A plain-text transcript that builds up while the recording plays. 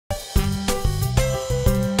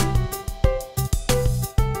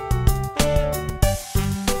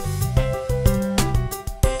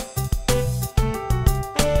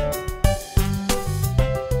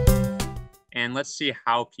and let's see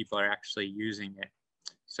how people are actually using it.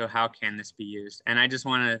 So how can this be used? And I just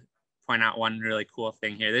want to point out one really cool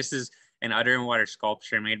thing here. This is an underwater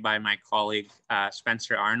sculpture made by my colleague,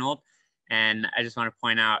 Spencer Arnold. And I just want to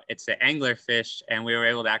point out it's an anglerfish, and we were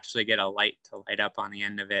able to actually get a light to light up on the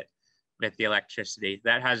end of it with the electricity.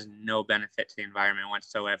 That has no benefit to the environment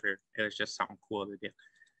whatsoever. It was just something cool to do.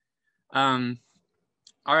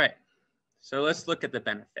 All right, so let's look at the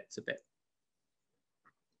benefits a bit.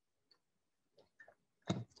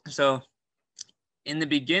 So in the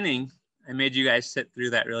beginning, I made you guys sit through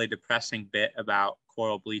that really depressing bit about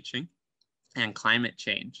coral bleaching and climate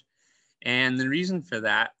change. And the reason for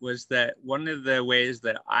that was that one of the ways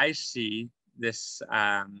that I see this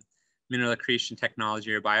mineral accretion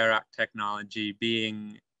technology or biorock technology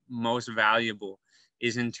being most valuable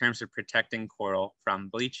is in terms of protecting coral from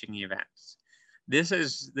bleaching events. This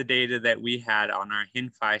is the data that we had on our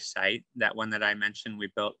Hinfi site, that one that I mentioned we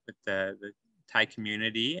built with the Thai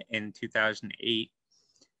community in 2008.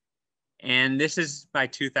 And this is by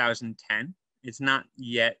 2010. It's not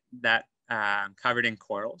yet that covered in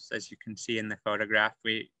corals, as you can see in the photograph.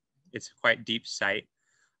 It's a quite deep site.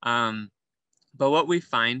 But what we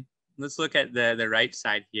find, let's look at the right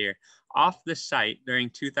side here. Off the site during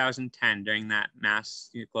 2010, during that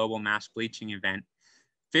global mass bleaching event,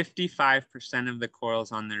 55% of the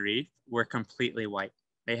corals on the reef were completely white.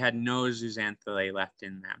 They had no zooxanthellae left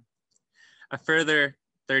in them. A further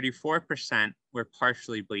 34% were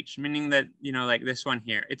partially bleached, meaning that, like this one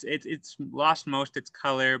here, it's lost most its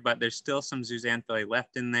color, but there's still some zooxanthellae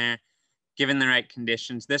left in there. Given the right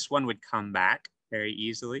conditions, this one would come back very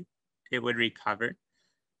easily. It would recover.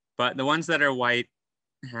 But the ones that are white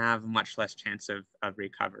have much less chance of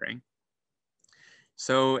recovering.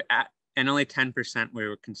 So, and only 10%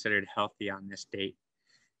 were considered healthy on this date.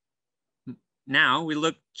 Now we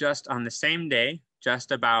look just on the same day,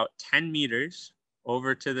 just about 10 meters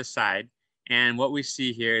over to the side. And what we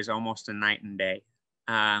see here is almost a night and day.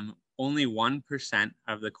 Only 1%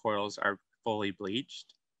 of the corals are fully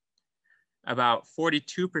bleached. About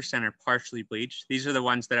 42% are partially bleached. These are the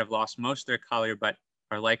ones that have lost most of their color, but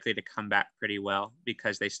are likely to come back pretty well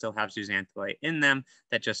because they still have zooxanthellae in them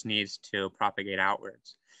that just needs to propagate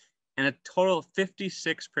outwards. And a total of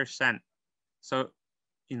 56%. So,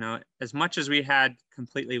 as much as we had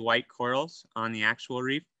completely white corals on the actual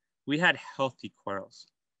reef, we had healthy corals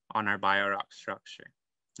on our biorock structure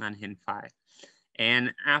on Hinfi.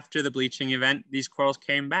 And after the bleaching event, these corals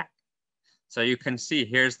came back. So you can see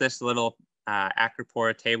here's this little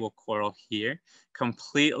Acropora table coral here,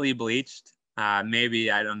 completely bleached.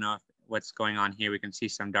 Maybe, I don't know what's going on here. We can see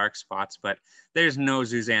some dark spots, but there's no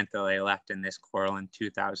zooxanthellae left in this coral in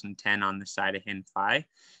 2010 on the side of Hinfi.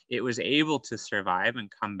 It was able to survive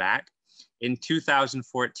and come back. In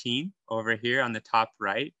 2014, over here on the top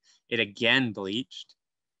right, it again bleached,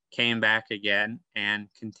 came back again, and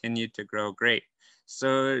continued to grow great.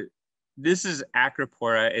 So this is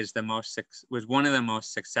Acropora was one of the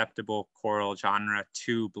most susceptible coral genre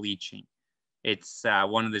to bleaching. It's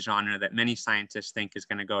one of the genre that many scientists think is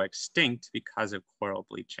going to go extinct because of coral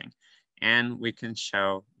bleaching. And we can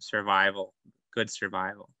show survival, good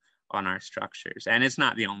survival on our structures. And it's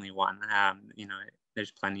not the only one.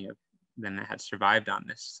 There's plenty of them that had survived on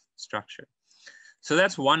this structure. So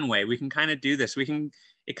that's one way we can kind of do this.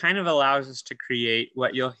 It kind of allows us to create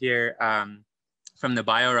what you'll hear from the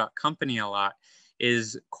Biorock company a lot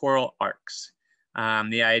is coral arcs.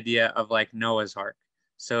 The idea of like Noah's Ark.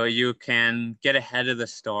 So you can get ahead of the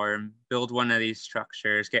storm, build one of these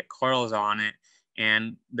structures, get corals on it,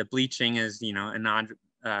 and the bleaching is,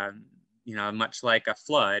 much like a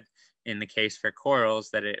flood in the case for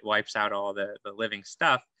corals, that it wipes out all the living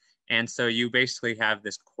stuff. And so you basically have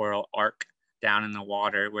this coral arc down in the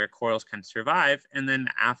water where corals can survive. And then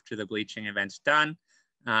after the bleaching event's done,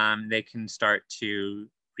 they can start to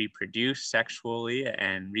reproduce sexually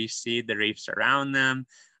and reseed the reefs around them.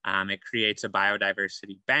 It creates a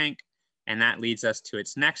biodiversity bank, and that leads us to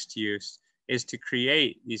its next use, is to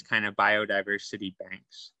create these kind of biodiversity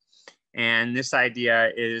banks. And this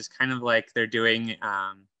idea is kind of like they're doing,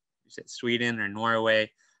 is it Sweden or Norway,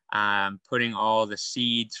 putting all the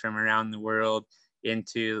seeds from around the world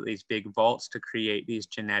into these big vaults to create these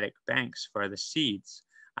genetic banks for the seeds.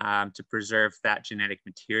 To preserve that genetic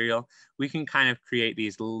material. We can kind of create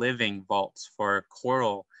these living vaults for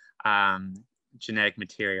coral genetic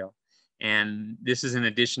material. And this is in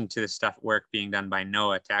addition to the work being done by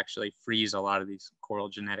NOAA to actually freeze a lot of these coral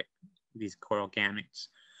gametes.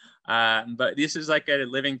 But this is like a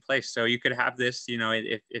living place. So you could have this,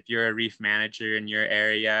 if you're a reef manager in your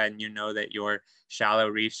area and you know that your shallow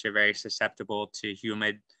reefs are very susceptible to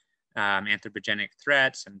humid anthropogenic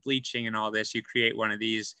threats and bleaching and all this, you create one of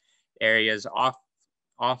these areas off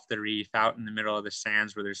the reef, out in the middle of the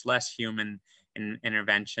sands where there's less human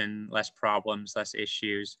intervention, less problems, less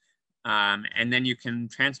issues. And then you can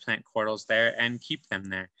transplant corals there and keep them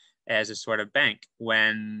there as a sort of bank.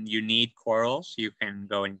 When you need corals, you can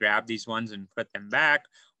go and grab these ones and put them back,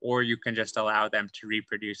 or you can just allow them to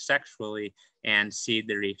reproduce sexually and seed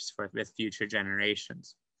the reefs with future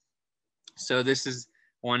generations. So this is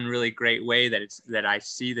one really great way that I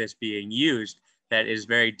see this being used that is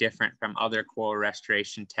very different from other coral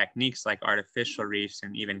restoration techniques like artificial reefs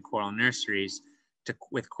and even coral nurseries.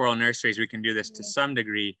 With coral nurseries, we can do this to some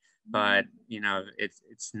degree, but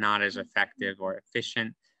it's not as effective or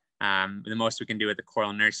efficient. The most we can do with the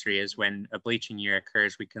coral nursery is when a bleaching year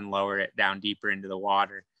occurs, we can lower it down deeper into the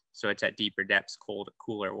water. So it's at deeper depths,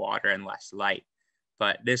 cooler water and less light.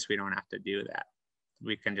 But this, we don't have to do that.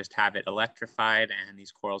 We can just have it electrified and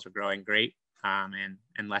these corals are growing great and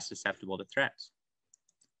less susceptible to threats.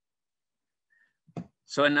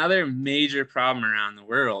 So another major problem around the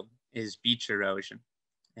world is beach erosion.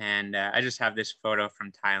 And I just have this photo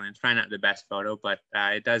from Thailand. It's probably not the best photo, but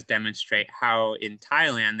it does demonstrate how in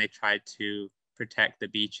Thailand they tried to protect the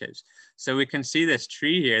beaches. So we can see this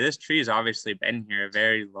tree here. This tree has obviously been here a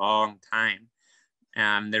very long time.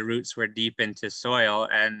 The roots were deep into soil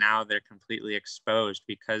and now they're completely exposed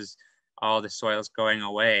because all the soil is going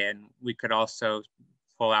away. And we could also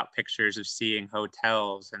pull out pictures of seeing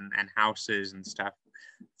hotels and houses and stuff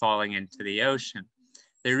falling into the ocean.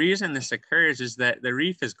 The reason this occurs is that the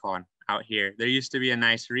reef is gone out here. There used to be a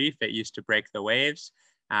nice reef. It used to break the waves.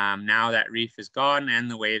 Now that reef is gone and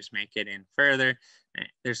the waves make it in further.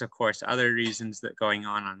 There's of course other reasons that going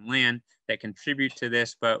on land that contribute to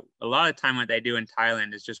this, but a lot of time what they do in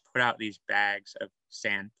Thailand is just put out these bags of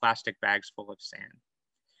sand, plastic bags full of sand.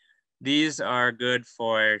 These are good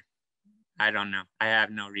for, I don't know. I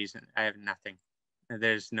have no reason. I have nothing.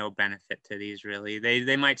 There's no benefit to these really.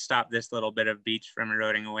 They might stop this little bit of beach from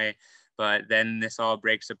eroding away, but then this all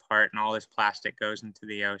breaks apart and all this plastic goes into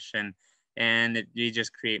the ocean and we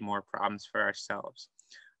just create more problems for ourselves.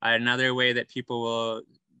 Another way that people will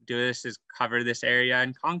do this is cover this area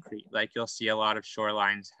in concrete. Like you'll see a lot of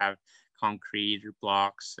shorelines have concrete or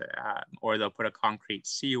blocks, or they'll put a concrete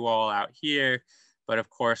seawall out here. But of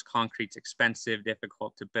course, concrete's expensive,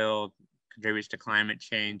 difficult to build, contributes to climate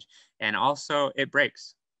change, and also it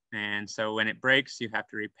breaks. And so when it breaks, you have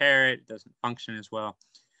to repair it. It doesn't function as well.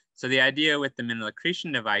 So the idea with the mineral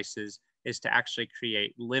accretion devices is to actually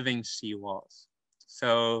create living seawalls.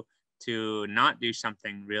 So to not do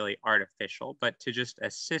something really artificial, but to just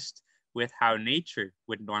assist with how nature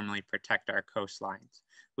would normally protect our coastlines,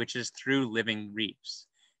 which is through living reefs.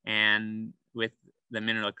 And with the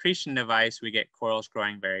mineral accretion device, we get corals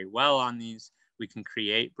growing very well on these. We can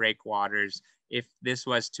create breakwaters. If this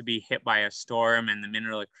was to be hit by a storm and the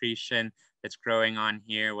mineral accretion that's growing on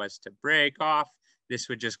here was to break off, this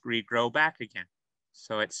would just regrow back again.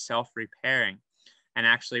 So it's self-repairing. And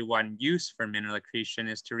actually one use for mineral accretion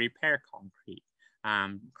is to repair concrete,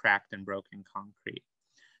 cracked and broken concrete.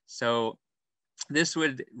 So this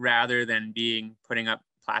would, rather than putting up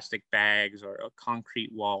plastic bags or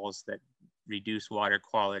concrete walls that reduce water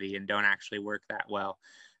quality and don't actually work that well,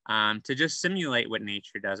 to just simulate what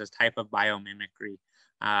nature does, as type of biomimicry,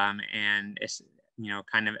 and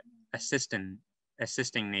kind of assisting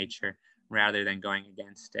nature rather than going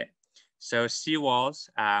against it. So seawalls,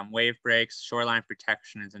 wave breaks, shoreline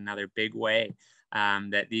protection is another big way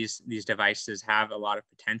that these devices have a lot of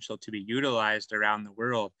potential to be utilized around the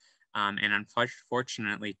world, and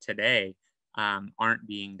unfortunately today aren't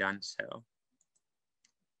being done so.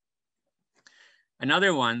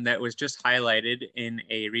 Another one that was just highlighted in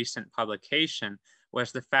a recent publication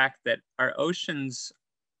was the fact that our oceans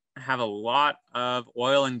have a lot of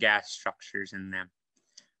oil and gas structures in them,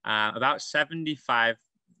 about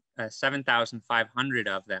 7,500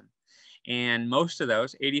 of them. And most of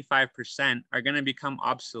those, 85%, are going to become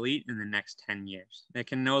obsolete in the next 10 years. They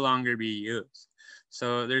can no longer be used.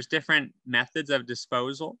 So there's different methods of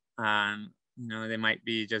disposal. They might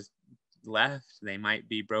be just left, they might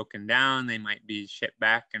be broken down, they might be shipped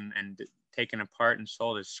back and taken apart and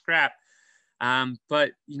sold as scrap.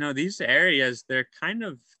 But these areas, they're kind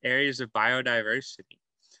of areas of biodiversity.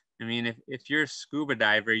 I mean, if you're a scuba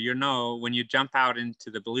diver, when you jump out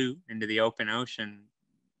into the blue, into the open ocean,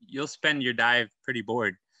 you'll spend your dive pretty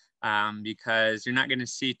bored because you're not going to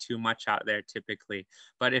see too much out there typically.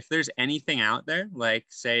 But if there's anything out there, like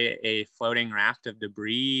say a floating raft of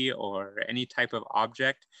debris or any type of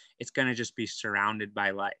object, it's going to just be surrounded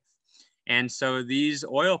by life. And so these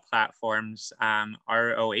oil platforms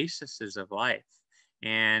are oases of life.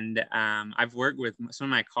 And I've worked with some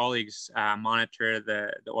of my colleagues monitor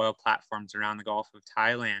the oil platforms around the Gulf of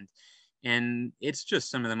Thailand. And it's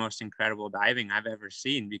just some of the most incredible diving I've ever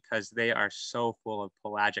seen, because they are so full of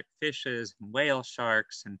pelagic fishes and whale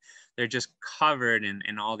sharks, and they're just covered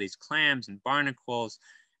in all these clams and barnacles.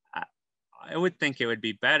 I would think it would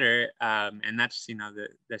be better, and that's,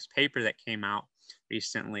 this paper that came out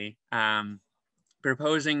recently,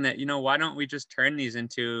 proposing that, why don't we just turn these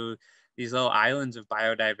into these little islands of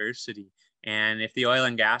biodiversity? And if the oil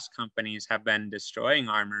and gas companies have been destroying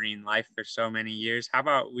our marine life for so many years, how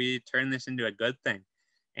about we turn this into a good thing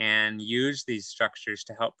and use these structures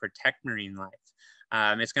to help protect marine life?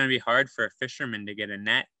 It's going to be hard for a fisherman to get a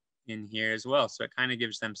net in here as well. So it kind of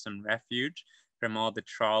gives them some refuge from all the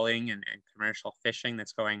trawling and commercial fishing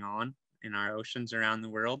that's going on in our oceans around the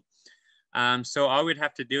world. So all we'd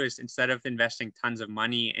have to do is, instead of investing tons of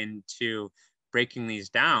money into breaking these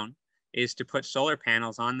down, is to put solar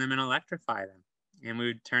panels on them and electrify them. And we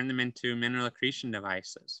would turn them into mineral accretion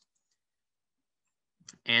devices.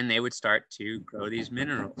 And they would start to grow these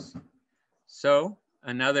minerals. So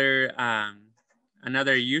another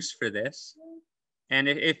use for this, and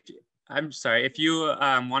if you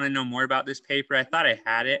want to know more about this paper, I thought I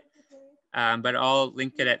had it, but I'll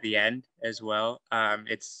link it at the end as well.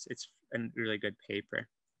 It's a really good paper.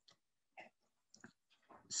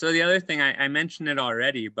 So the other thing, I mentioned it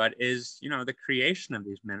already, but is, the creation of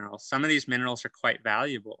these minerals. Some of these minerals are quite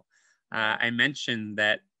valuable. I mentioned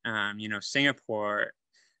that, Singapore,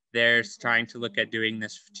 they're trying to look at doing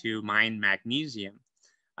this to mine magnesium.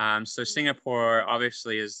 So Singapore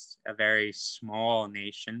obviously is a very small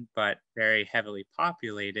nation, but very heavily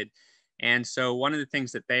populated. And so one of the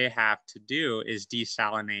things that they have to do is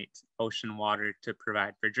desalinate ocean water to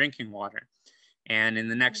provide for drinking water. And in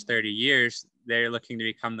the next 30 years, they're looking to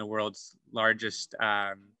become the world's largest,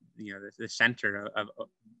 the center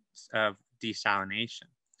of desalination.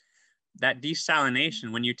 That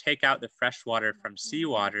desalination, when you take out the fresh water from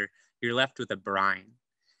seawater, you're left with a brine.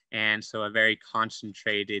 And so a very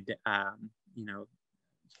concentrated,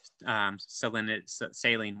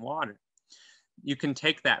 saline water. You can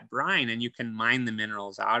take that brine and you can mine the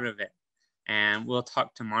minerals out of it. And we'll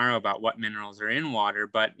talk tomorrow about what minerals are in water,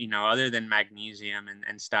 but, other than magnesium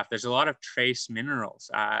and stuff, there's a lot of trace minerals,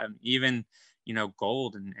 even,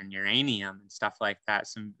 gold and uranium and stuff like that.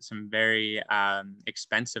 Some very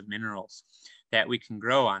expensive minerals that we can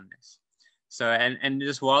grow on this. So, and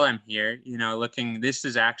just while I'm here, looking, this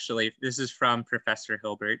is from Professor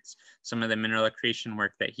Hilbert's, some of the mineral accretion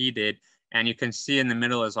work that he did. And you can see in the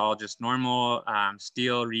middle is all just normal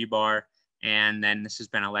steel rebar. And then this has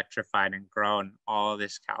been electrified and grown all of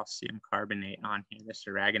this calcium carbonate on here, this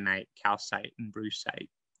aragonite, calcite, and brucite.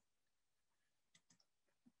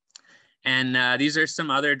 And these are some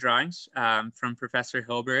other drawings from Professor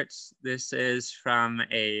Hilbert's. This is from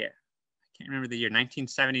I can't remember the year,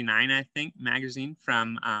 1979, I think, magazine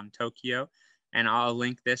from Tokyo. And I'll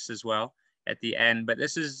link this as well at the end. But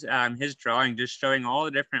this is his drawing, just showing all the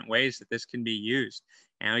different ways that this can be used.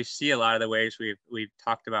 And we see a lot of the ways we've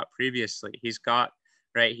talked about previously. He's got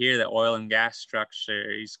right here the oil and gas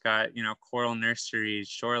structure. He's got, coral nurseries,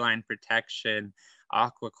 shoreline protection,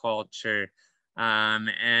 aquaculture,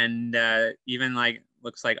 and even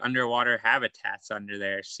looks like underwater habitats under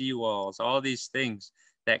there, seawalls, all these things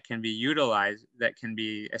that can be utilized, that can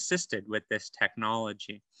be assisted with this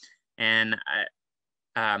technology. And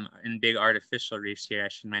in big artificial reefs here, I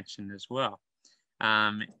should mention as well.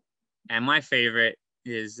 And my favorite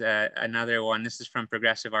is another one. This is from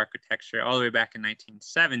Progressive Architecture all the way back in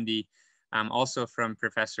 1970, also from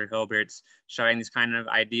Professor Hilbert's, showing these kind of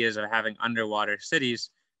ideas of having underwater cities,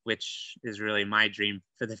 which is really my dream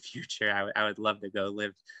for the future. I would love to go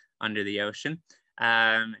live under the ocean.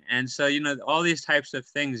 And so, all these types of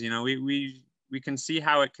things, we can see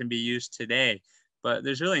how it can be used today, but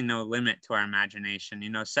there's really no limit to our imagination.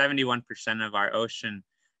 71% of our ocean,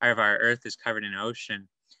 of our Earth, is covered in ocean.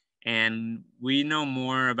 And we know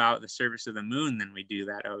more about the surface of the moon than we do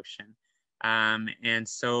that ocean. And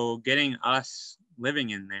so getting us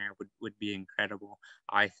living in there would be incredible,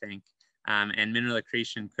 I think. And mineral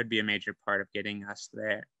accretion could be a major part of getting us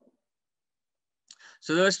there.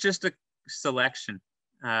 So that's just a selection,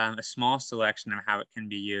 a small selection of how it can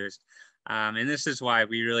be used. And this is why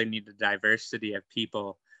we really need a diversity of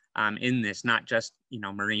people in this, not just,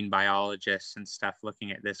 marine biologists and stuff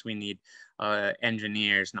looking at this. We need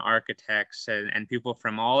engineers and architects and people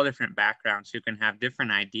from all different backgrounds who can have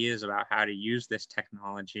different ideas about how to use this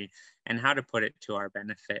technology and how to put it to our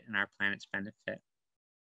benefit and our planet's benefit.